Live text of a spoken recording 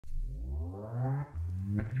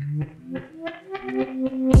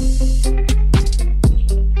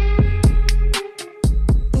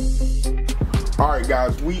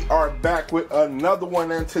we are back with another one,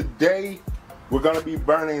 and today we're gonna be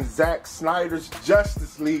burning Zack Snyder's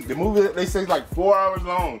Justice League. The movie, they say, is like 4 hours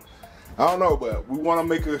long. I don't know, but we want to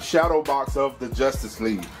make a shadow box of the Justice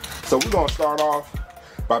League. So we're gonna start off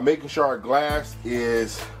by making sure our glass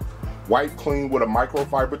is wiped clean with a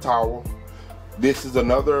microfiber towel. This is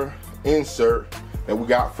another insert that we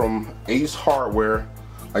got from Ace Hardware,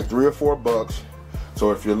 like $3 or $4.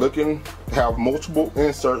 So if you're looking to have multiple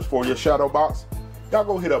inserts for your shadow box, y'all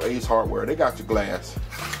go hit up Ace Hardware. They got your glass.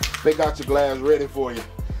 They got your glass ready for you.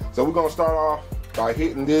 So we're gonna start off by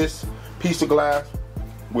hitting this piece of glass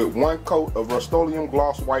with one coat of Rustoleum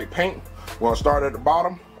gloss white paint. We're gonna start at the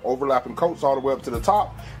bottom, overlapping coats all the way up to the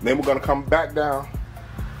top, and then we're gonna come back down,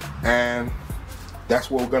 and that's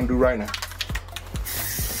what we're gonna do right now.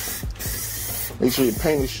 Make sure your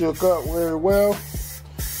paint is shook up very well.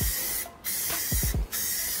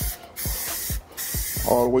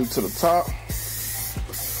 All the way to the top.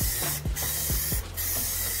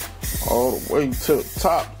 All the way to the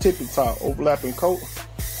top, tippy top, overlapping coat.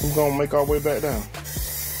 We're gonna make our way back down.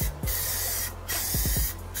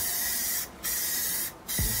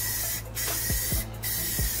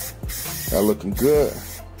 That looking good.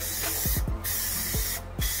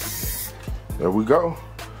 There we go.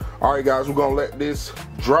 All right, guys, we're gonna let this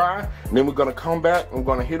dry, and then we're gonna come back and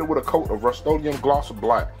we're gonna hit it with a coat of Rustoleum gloss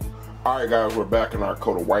black. All right, guys, we're back, and our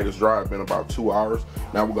coat of white is dry. It's been about 2 hours.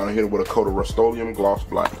 Now we're gonna hit it with a coat of Rustoleum gloss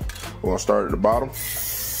black. We're gonna start at the bottom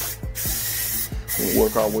and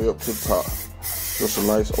work our way up to the top. Just a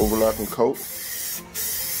nice overlapping coat.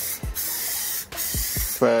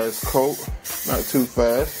 Fast coat, not too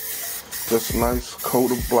fast. Just a nice coat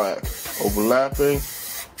of black, overlapping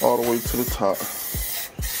all the way to the top.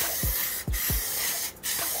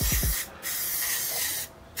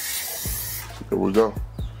 There we go.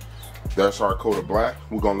 That's our coat of black.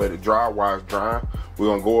 We're gonna let it dry. While it's drying, we're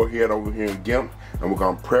gonna go ahead over here in GIMP, and we're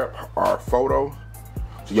gonna prep our photo.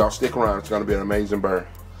 So y'all stick around, it's gonna be an amazing burn.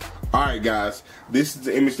 All right, guys, this is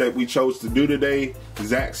the image that we chose to do today.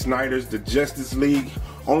 Zack Snyder's The Justice League.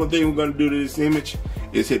 Only thing we're gonna do to this image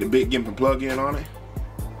is hit the big GIMP and plug in on it.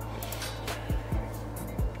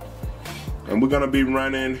 And we're gonna be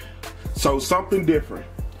running, so something different.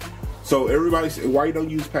 So everybody say, why you don't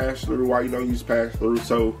use pass-through, why you don't use pass-through?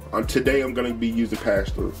 So today I'm gonna be using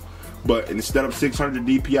pass-through. But instead of 600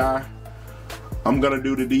 DPI, I'm gonna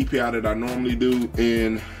do the DPI that I normally do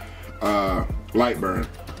in Lightburn.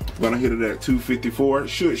 I'm gonna hit it at 254. It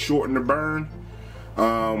should shorten the burn.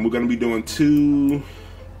 We're gonna be doing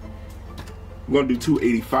we're gonna do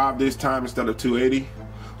 285 this time instead of 280.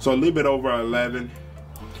 So a little bit over 11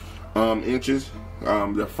 inches.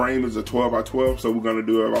 The frame is a 12 by 12, so we're gonna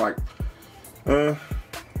do it like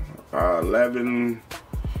 11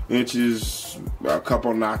 inches, a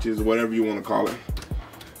couple notches, whatever you want to call it.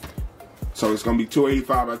 So it's gonna be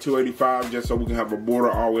 285 by 285, just so we can have a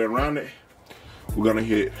border all the way around it. We're gonna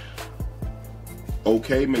hit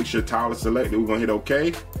OK. Make sure tile is selected. We're gonna hit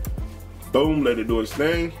OK. Boom. Let it do its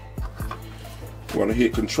thing. We're gonna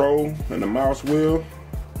hit Control and the mouse wheel.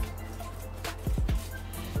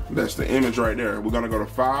 That's the image right there. We're gonna go to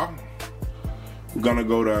File. We're gonna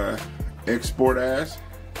go to Export As,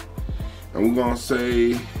 and we're gonna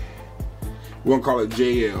say, we're gonna call it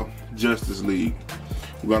JL, Justice League.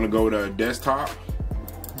 We're gonna go to Desktop,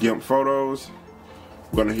 GIMP Photos.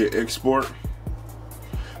 We're gonna hit Export.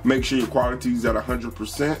 Make sure your quality is at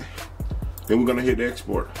 100%. Then we're gonna hit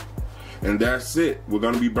Export. And that's it. We're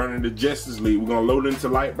gonna be burning the Justice League. We're gonna load it into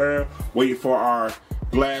Lightburn, wait for our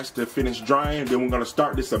glass to finish drying, then we're gonna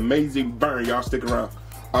start this amazing burn. Y'all stick around.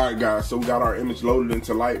 Alright, guys, so we got our image loaded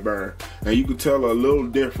into Lightburn, and you can tell a little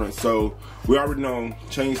difference. So we already know,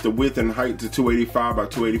 change the width and height to 285 by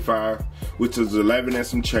 285, which is 11 and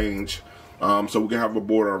some change, so we can have a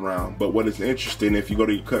border around. But what is interesting, if you go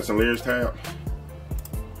to your cuts and layers tab,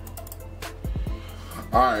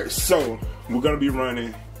 alright, so we're gonna be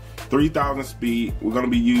running 3000 speed. We're gonna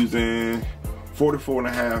be using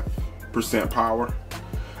 44.5% power.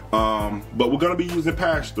 But we're gonna be using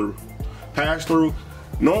pass-through. Pass-through,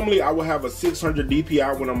 normally I would have a 600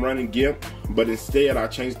 DPI when I'm running GIMP, but instead I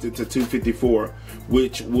changed it to 254,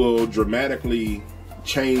 which will dramatically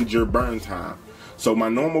change your burn time. So my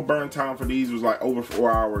normal burn time for these was like over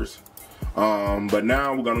 4 hours. But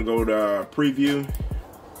now we're gonna go to preview,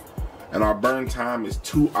 and our burn time is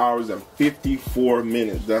 2 hours and 54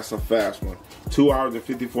 minutes. That's a fast one. 2 hours and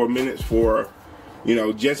 54 minutes for, you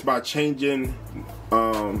know, just by changing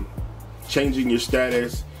your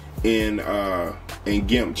status in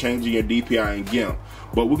GIMP, changing your DPI in GIMP.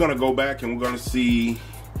 But we're gonna go back and we're gonna see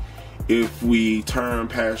if we turn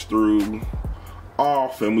pass through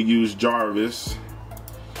off and we use Jarvis,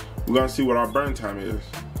 We're gonna see what our burn time is.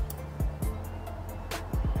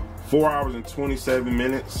 4 hours and 27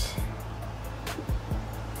 minutes.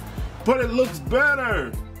 But it looks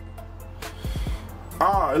better.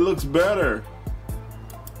 Ah, it looks better.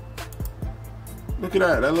 Look at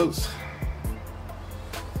that. That looks.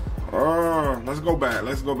 Oh, let's go back.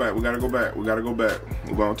 Let's go back. We gotta go back. We gotta go back.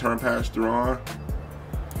 We're gonna turn pass-through on.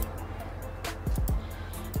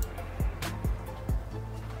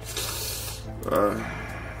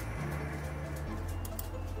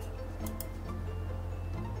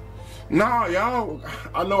 No, y'all.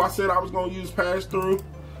 I know I said I was gonna use pass-through.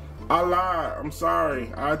 I lied. I'm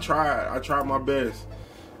sorry. I tried my best.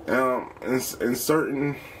 In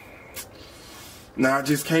certain. Now I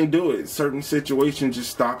just can't do it. Certain situations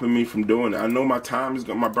just stopping me from doing it. I know my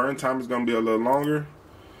burn time is gonna be a little longer,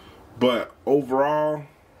 but overall,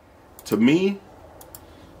 to me,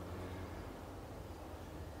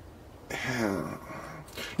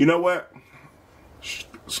 you know what?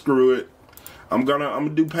 Screw it. I'm gonna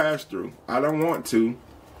do pass through. I don't want to,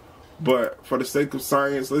 but for the sake of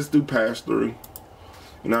science, let's do pass through.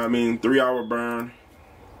 You know what I mean? 3 hour burn.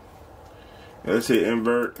 Let's hit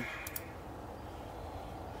invert.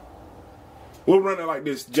 We'll run it like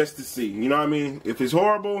this just to see. You know what I mean? If it's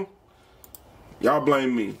horrible, y'all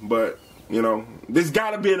blame me. But, you know, this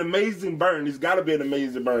gotta be an amazing burn. There's gotta be an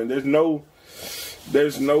amazing burn. There's no way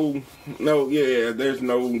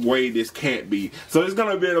this can't be. So it's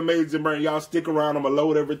gonna be an amazing burn. Y'all stick around. I'm gonna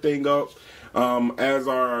load everything up. As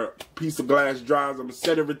our piece of glass dries, I'm gonna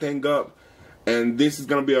set everything up. And this is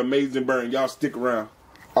gonna be an amazing burn. Y'all stick around.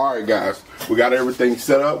 Alright guys, we got everything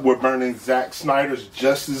set up. We're burning Zack Snyder's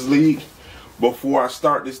Justice League. Before I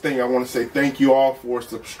start this thing, I want to say thank you all for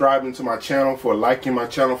subscribing to my channel, for liking my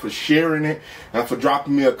channel, for sharing it, and for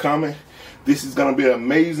dropping me a comment. This is going to be an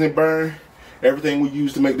amazing burn. Everything we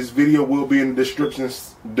use to make this video will be in the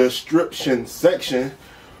description section.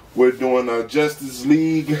 We're doing a Justice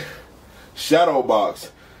League shadow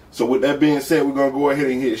box. So with that being said, we're going to go ahead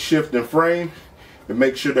and hit shift and frame and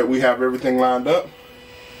make sure that we have everything lined up.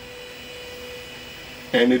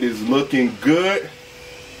 And it is looking good.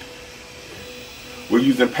 We're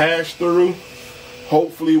using pass-through.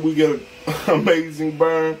 Hopefully we get an amazing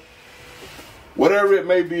burn. Whatever it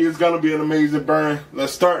may be, it's going to be an amazing burn.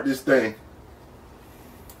 Let's start this thing.